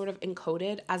gets sort of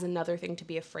encoded as another thing to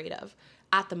be afraid of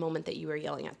at the moment that you are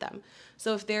yelling at them.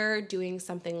 So if they're doing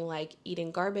something like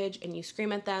eating garbage and you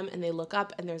scream at them and they look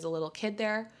up and there's a little kid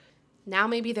there, now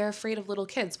maybe they're afraid of little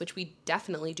kids, which we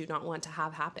definitely do not want to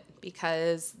have happen,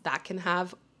 because that can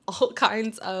have all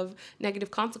kinds of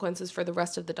negative consequences for the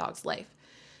rest of the dog's life.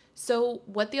 So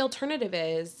what the alternative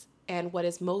is, and what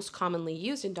is most commonly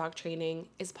used in dog training,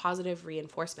 is positive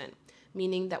reinforcement,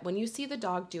 meaning that when you see the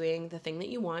dog doing the thing that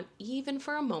you want, even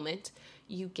for a moment,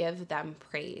 you give them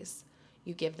praise.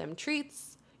 You give them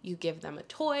treats, you give them a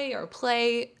toy or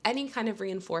play, any kind of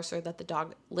reinforcer that the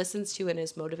dog listens to and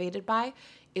is motivated by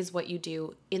is what you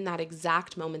do in that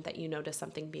exact moment that you notice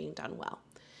something being done well.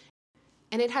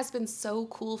 And it has been so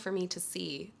cool for me to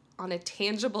see on a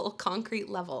tangible, concrete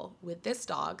level with this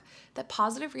dog that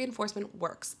positive reinforcement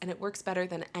works, and it works better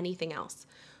than anything else.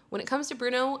 When it comes to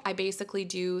Bruno, I basically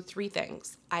do 3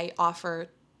 things. I offer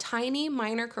tiny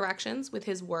minor corrections with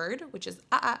his word, which is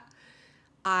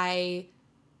I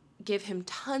give him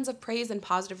tons of praise and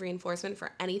positive reinforcement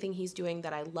for anything he's doing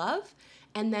that I love.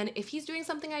 And then if he's doing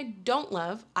something I don't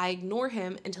love, I ignore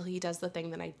him until he does the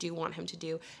thing that I do want him to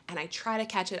do. And I try to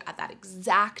catch it at that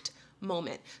exact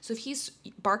moment. So if he's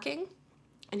barking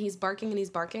and he's barking and he's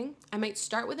barking, I might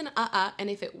start with an and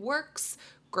if it works,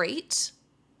 great.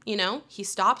 He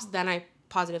stops, then I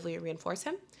positively reinforce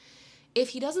him. If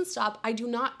he doesn't stop, I do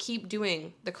not keep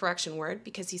doing the correction word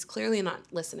because he's clearly not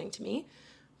listening to me.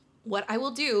 What I will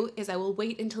do is I will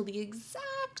wait until the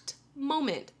exact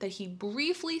moment that he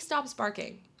briefly stops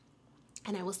barking,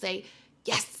 and I will say,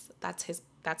 yes, that's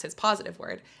his positive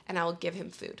word, and I will give him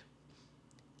food.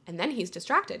 And then he's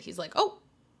distracted. He's like, oh,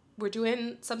 we're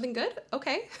doing something good?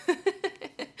 Okay.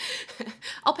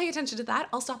 I'll pay attention to that.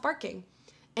 I'll stop barking.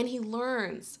 And he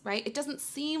learns, right? It doesn't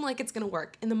seem like it's going to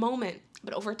work in the moment,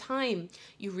 but over time,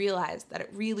 you realize that it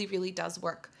really, really does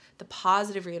work. The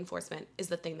positive reinforcement is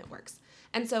the thing that works.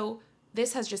 And so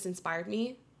this has just inspired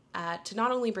me to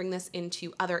not only bring this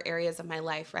into other areas of my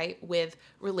life, right? With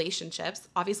relationships.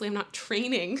 Obviously, I'm not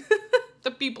training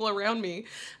the people around me,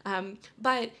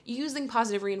 but using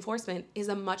positive reinforcement is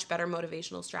a much better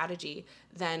motivational strategy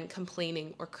than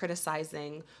complaining or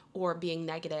criticizing or being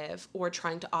negative or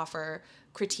trying to offer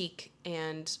critique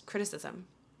and criticism.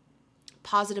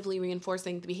 Positively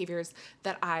reinforcing the behaviors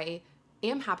that I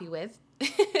am happy with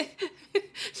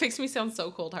makes me sound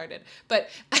so cold-hearted, but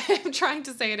I'm trying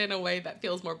to say it in a way that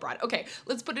feels more broad. Okay,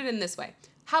 let's put it in this way.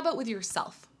 How about with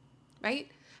yourself, right?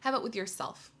 How about with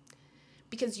yourself?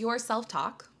 Because your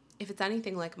self-talk, if it's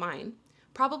anything like mine,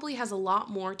 probably has a lot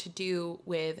more to do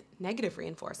with negative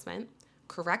reinforcement,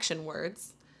 correction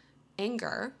words,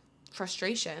 anger,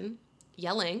 frustration,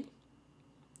 yelling.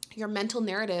 Your mental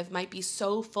narrative might be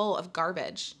so full of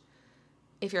garbage,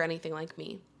 if you're anything like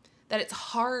me, that it's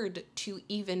hard to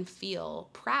even feel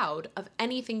proud of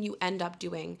anything you end up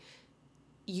doing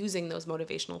using those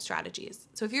motivational strategies.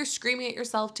 So if you're screaming at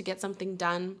yourself to get something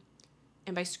done,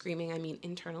 and by screaming, I mean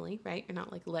internally, right? You're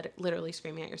not like literally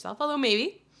screaming at yourself, although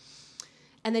maybe.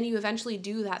 And then you eventually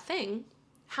do that thing.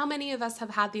 How many of us have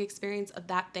had the experience of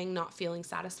that thing not feeling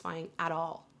satisfying at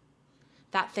all?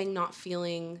 That thing not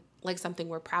feeling like something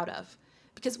we're proud of?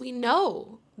 Because we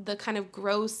know the kind of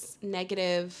gross,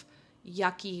 negative,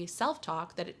 yucky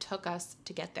self-talk that it took us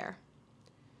to get there.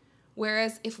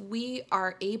 Whereas if we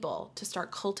are able to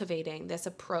start cultivating this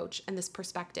approach and this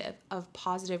perspective of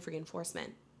positive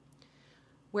reinforcement,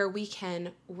 where we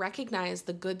can recognize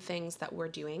the good things that we're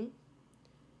doing,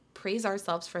 praise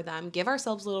ourselves for them, give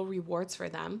ourselves little rewards for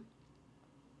them,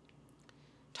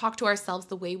 talk to ourselves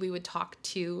the way we would talk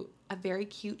to a very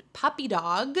cute puppy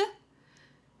dog,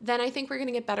 then I think we're going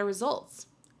to get better results.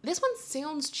 This one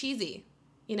sounds cheesy,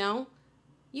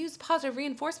 Use positive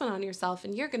reinforcement on yourself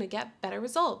and you're going to get better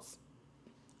results.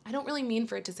 I don't really mean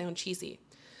for it to sound cheesy.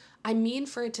 I mean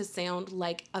for it to sound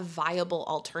like a viable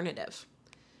alternative.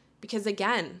 Because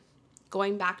again,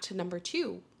 going back to number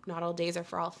 2, not all days are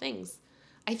for all things,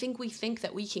 I think we think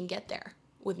that we can get there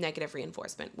with negative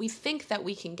reinforcement. We think that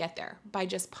we can get there by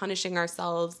just punishing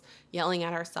ourselves, yelling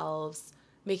at ourselves,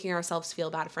 making ourselves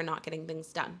feel bad for not getting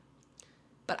things done.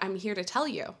 But I'm here to tell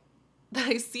you that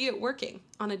I see it working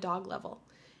on a dog level.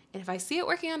 And if I see it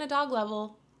working on a dog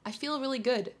level, I feel really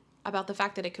good about the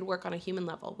fact that it could work on a human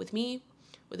level with me,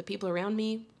 with the people around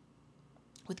me,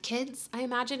 with kids, I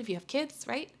imagine, if you have kids,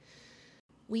 right?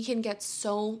 We can get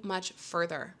so much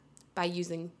further by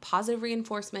using positive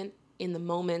reinforcement in the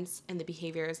moments and the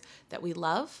behaviors that we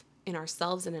love in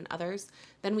ourselves and in others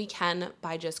than we can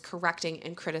by just correcting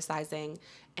and criticizing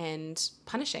and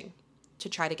punishing to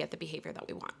try to get the behavior that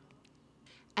we want.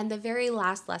 And the very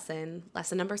last lesson,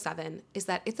 lesson number 7, is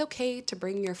that it's okay to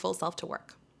bring your full self to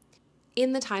work.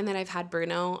 In the time that I've had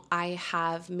Bruno, I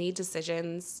have made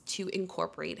decisions to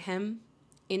incorporate him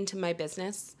into my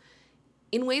business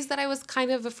in ways that I was kind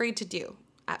of afraid to do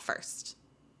at first.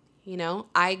 You know,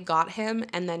 I got him,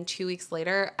 and then 2 weeks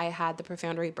later, I had the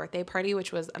Profoundery birthday party,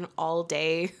 which was an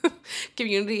all-day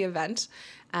community event.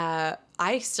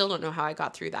 I still don't know how I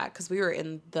got through that because we were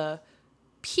in the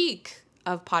peak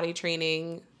of potty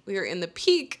training. We were in the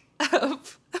peak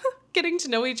of getting to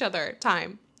know each other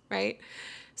time, right?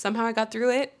 Somehow I got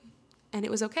through it, and it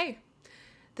was okay.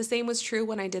 The same was true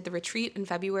when I did the retreat in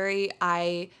February.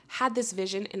 I had this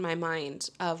vision in my mind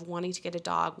of wanting to get a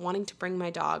dog, wanting to bring my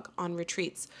dog on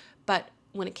retreats. But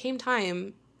when it came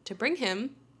time to bring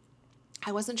him,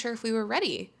 I wasn't sure if we were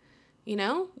ready. You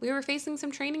know, we were facing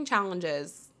some training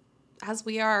challenges, as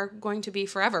we are going to be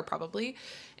forever probably.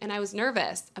 And I was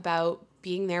nervous about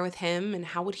being there with him and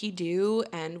how would he do,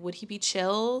 and would he be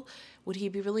chill? Would he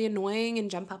be really annoying and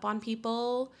jump up on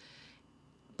people?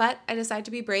 But I decided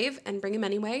to be brave and bring him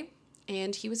anyway,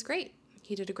 and he was great.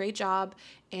 He did a great job,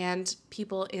 and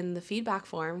people in the feedback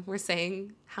form were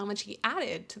saying how much he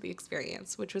added to the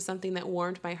experience, which was something that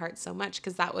warmed my heart so much,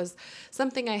 because that was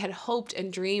something I had hoped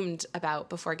and dreamed about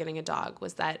before getting a dog,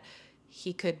 was that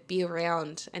he could be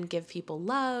around and give people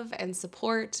love and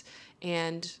support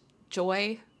and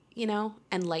joy, you know,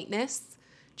 and lightness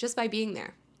just by being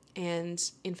there. And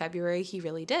in February, he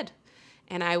really did.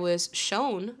 And I was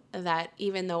shown that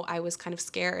even though I was kind of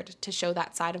scared to show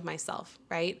that side of myself,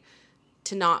 right?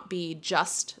 To not be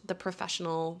just the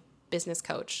professional business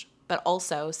coach, but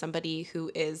also somebody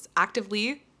who is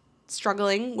actively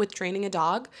struggling with training a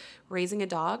dog, raising a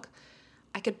dog,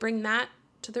 I could bring that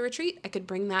to the retreat. I could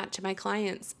bring that to my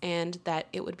clients, and that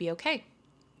it would be okay.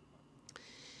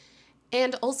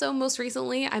 And also, most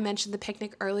recently, I mentioned the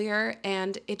picnic earlier,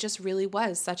 and it just really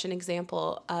was such an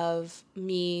example of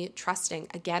me trusting.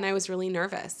 Again, I was really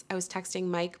nervous. I was texting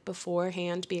Mike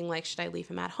beforehand, being like, should I leave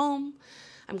him at home?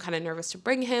 I'm kind of nervous to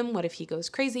bring him. What if he goes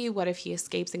crazy? What if he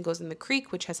escapes and goes in the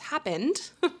creek, which has happened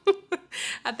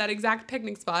at that exact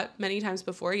picnic spot many times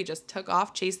before. He just took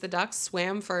off, chased the ducks,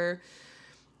 swam for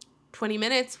 20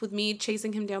 minutes with me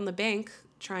chasing him down the bank,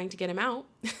 trying to get him out.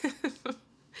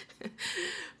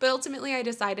 But ultimately I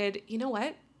decided, you know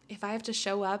what? If I have to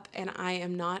show up and I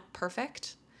am not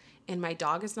perfect and my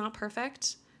dog is not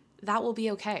perfect, that will be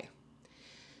okay.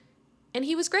 And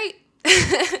he was great.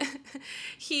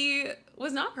 He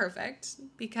was not perfect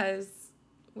because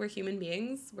we're human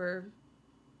beings, we're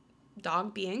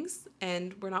dog beings,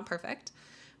 and we're not perfect.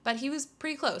 But he was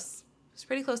pretty close. He was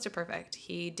pretty close to perfect.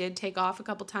 He did take off a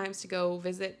couple times to go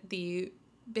visit the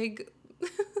big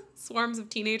swarms of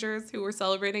teenagers who were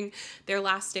celebrating their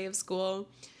last day of school.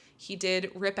 He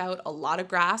did rip out a lot of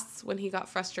grass when he got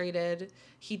frustrated.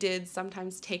 He did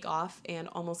sometimes take off and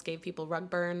almost gave people rope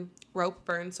burn,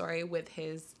 with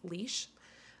his leash.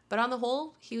 But on the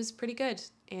whole, he was pretty good,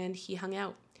 and he hung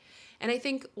out. And I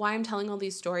think why I'm telling all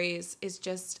these stories is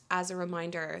just as a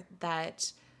reminder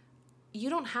that you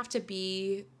don't have to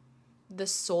be the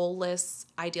soulless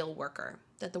ideal worker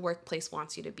that the workplace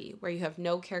wants you to be, where you have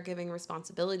no caregiving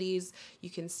responsibilities, you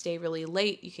can stay really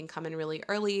late, you can come in really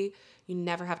early, you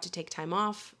never have to take time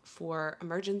off for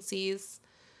emergencies.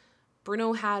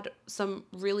 Bruno had some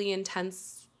really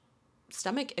intense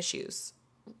stomach issues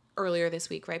earlier this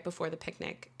week, right before the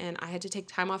picnic, and I had to take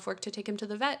time off work to take him to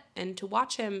the vet and to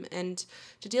watch him and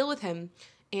to deal with him,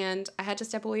 and I had to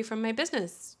step away from my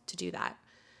business to do that.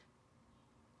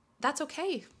 That's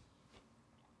okay,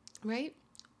 right?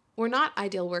 We're not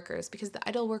ideal workers because the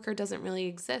ideal worker doesn't really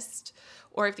exist.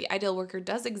 Or if the ideal worker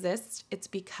does exist, it's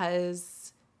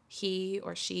because he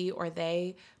or she or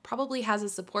they probably has a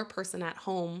support person at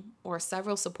home or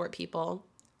several support people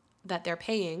that they're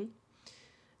paying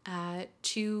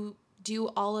to do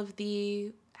all of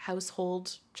the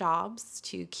household jobs,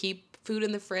 to keep food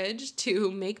in the fridge,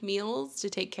 to make meals, to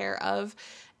take care of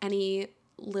any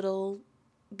little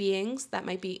beings that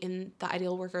might be in the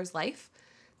ideal worker's life.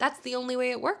 That's the only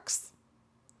way it works.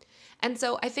 And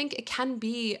so I think it can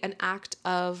be an act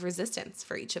of resistance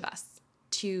for each of us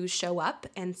to show up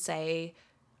and say,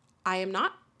 I am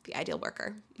not the ideal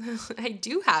worker. I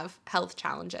do have health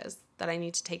challenges that I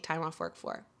need to take time off work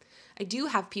for. I do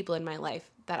have people in my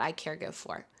life that I caregive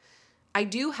for. I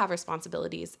do have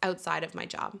responsibilities outside of my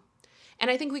job. And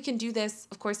I think we can do this,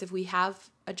 of course, if we have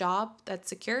a job that's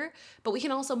secure, but we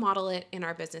can also model it in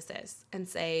our businesses and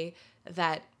say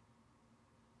that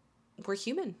we're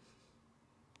human.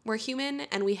 We're human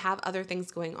and we have other things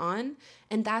going on,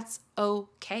 and that's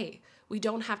okay. We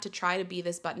don't have to try to be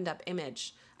this buttoned up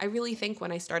image. I really think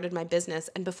when I started my business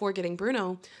and before getting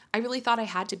Bruno, I really thought I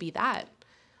had to be that.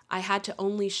 I had to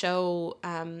only show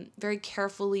very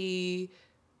carefully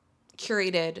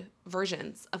curated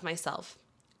versions of myself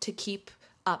to keep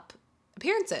up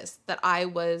appearances that I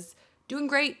was doing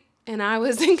great and I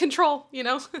was in control,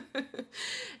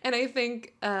 And I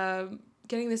think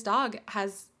getting this dog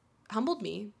has humbled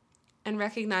me and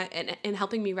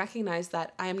helping me recognize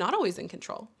that I am not always in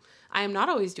control. I am not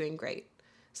always doing great.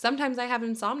 Sometimes I have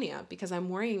insomnia because I'm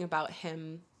worrying about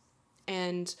him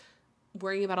and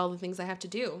worrying about all the things I have to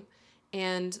do.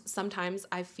 And sometimes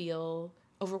I feel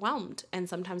overwhelmed, and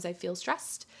sometimes I feel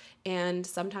stressed, and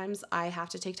sometimes I have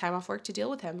to take time off work to deal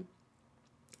with him.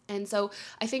 And so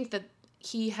I think that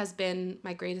he has been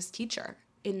my greatest teacher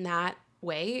in that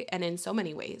way and in so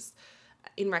many ways,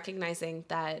 in recognizing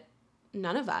that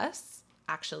none of us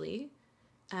actually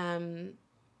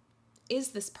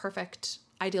is this perfect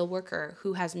ideal worker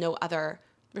who has no other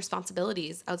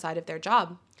responsibilities outside of their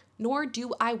job, nor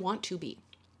do I want to be.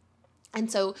 And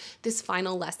so this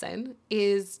final lesson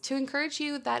is to encourage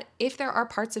you that if there are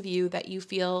parts of you that you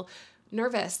feel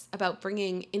nervous about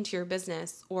bringing into your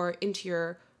business or into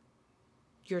your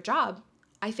job,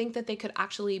 I think that they could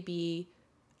actually be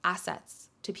assets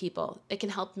to people. It can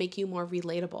help make you more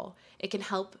relatable. It can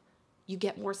help you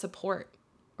get more support,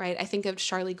 right? I think of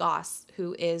Charlie Goss,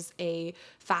 who is a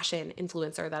fashion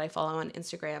influencer that I follow on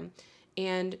Instagram,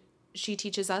 and she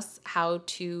teaches us how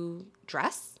to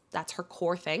dress. That's her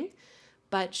core thing.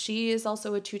 But she is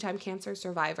also a 2-time cancer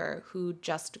survivor who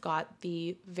just got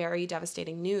the very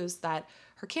devastating news that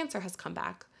her cancer has come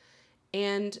back.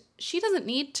 And she doesn't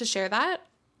need to share that,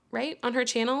 right, on her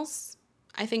channels.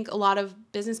 I think a lot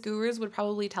of business gurus would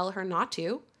probably tell her not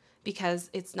to because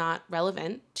it's not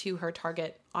relevant to her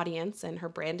target audience and her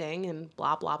branding and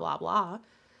blah, blah, blah, blah.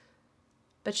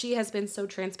 But she has been so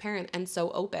transparent and so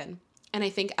open. And I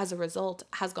think as a result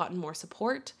has gotten more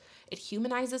support. It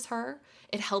humanizes her.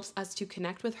 It helps us to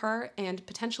connect with her and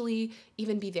potentially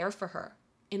even be there for her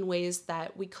in ways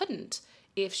that we couldn't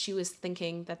if she was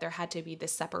thinking that there had to be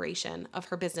this separation of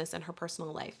her business and her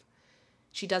personal life.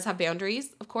 She does have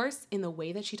boundaries, of course, in the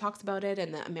way that she talks about it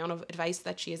and the amount of advice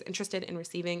that she is interested in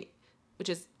receiving, which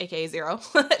is AKA zero.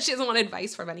 She doesn't want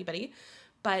advice from anybody.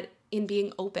 But in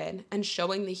being open and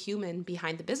showing the human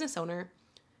behind the business owner,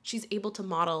 she's able to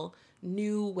model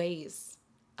new ways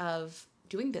of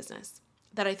doing business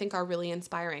that I think are really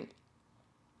inspiring.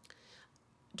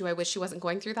 Do I wish she wasn't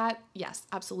going through that? Yes,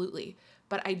 absolutely.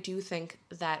 But I do think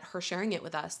that her sharing it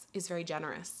with us is very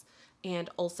generous and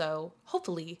also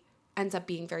hopefully ends up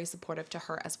being very supportive to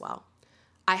her as well.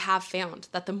 I have found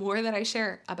that the more that I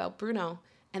share about Bruno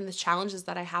and the challenges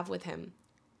that I have with him,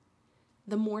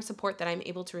 the more support that I'm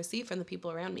able to receive from the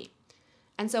people around me.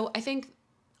 And so I think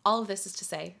all of this is to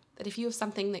say that if you have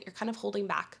something that you're kind of holding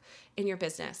back in your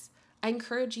business, I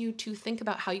encourage you to think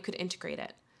about how you could integrate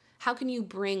it. How can you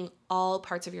bring all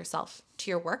parts of yourself to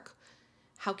your work?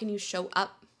 How can you show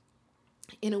up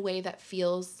in a way that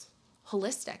feels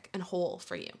holistic and whole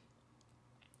for you?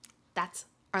 That's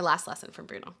our last lesson from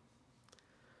Bruno.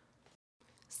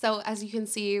 So as you can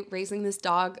see, raising this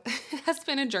dog has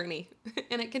been a journey,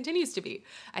 and it continues to be.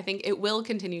 I think it will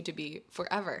continue to be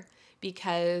forever,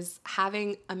 because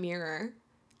having a mirror,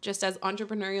 just as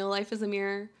entrepreneurial life is a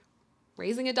mirror,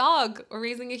 raising a dog or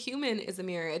raising a human is a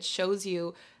mirror. It shows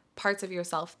you parts of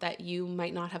yourself that you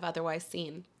might not have otherwise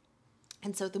seen.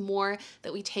 And so the more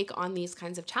that we take on these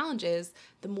kinds of challenges,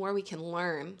 the more we can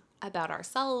learn about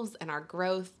ourselves and our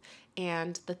growth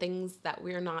and the things that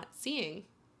we're not seeing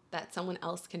that someone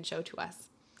else can show to us.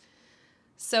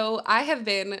 So I have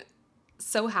been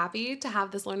so happy to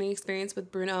have this learning experience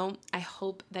with Bruno. I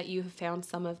hope that you have found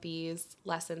some of these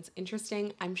lessons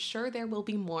interesting. I'm sure there will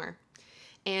be more.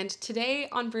 And today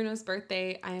on Bruno's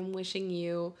birthday, I am wishing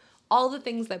you all the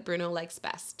things that Bruno likes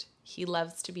best. He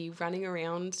loves to be running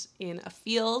around in a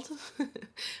field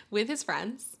with his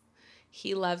friends.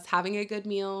 He loves having a good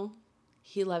meal.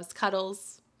 He loves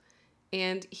cuddles.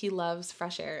 And he loves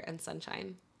fresh air and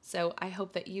sunshine. So I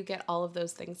hope that you get all of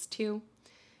those things too.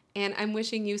 And I'm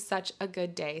wishing you such a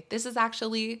good day. This is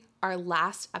actually our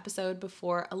last episode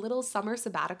before a little summer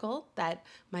sabbatical that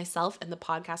myself and the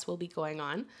podcast will be going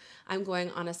on. I'm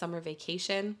going on a summer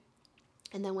vacation.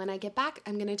 And then when I get back,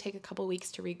 I'm going to take a couple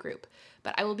weeks to regroup.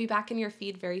 But I will be back in your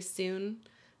feed very soon,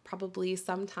 probably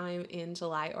sometime in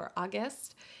July or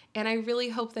August. And I really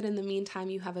hope that in the meantime,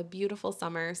 you have a beautiful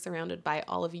summer surrounded by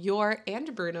all of your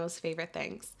and Bruno's favorite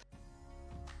things.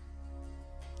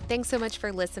 Thanks so much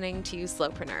for listening to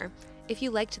Slowpreneur. If you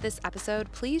liked this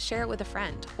episode, please share it with a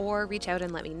friend or reach out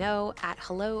and let me know at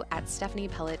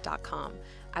hello@stephaniepellet.com.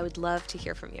 I would love to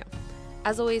hear from you.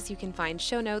 As always, you can find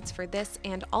show notes for this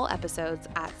and all episodes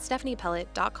at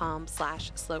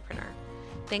stephaniepellet.com/slowpreneur.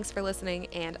 Thanks for listening,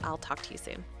 and I'll talk to you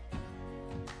soon.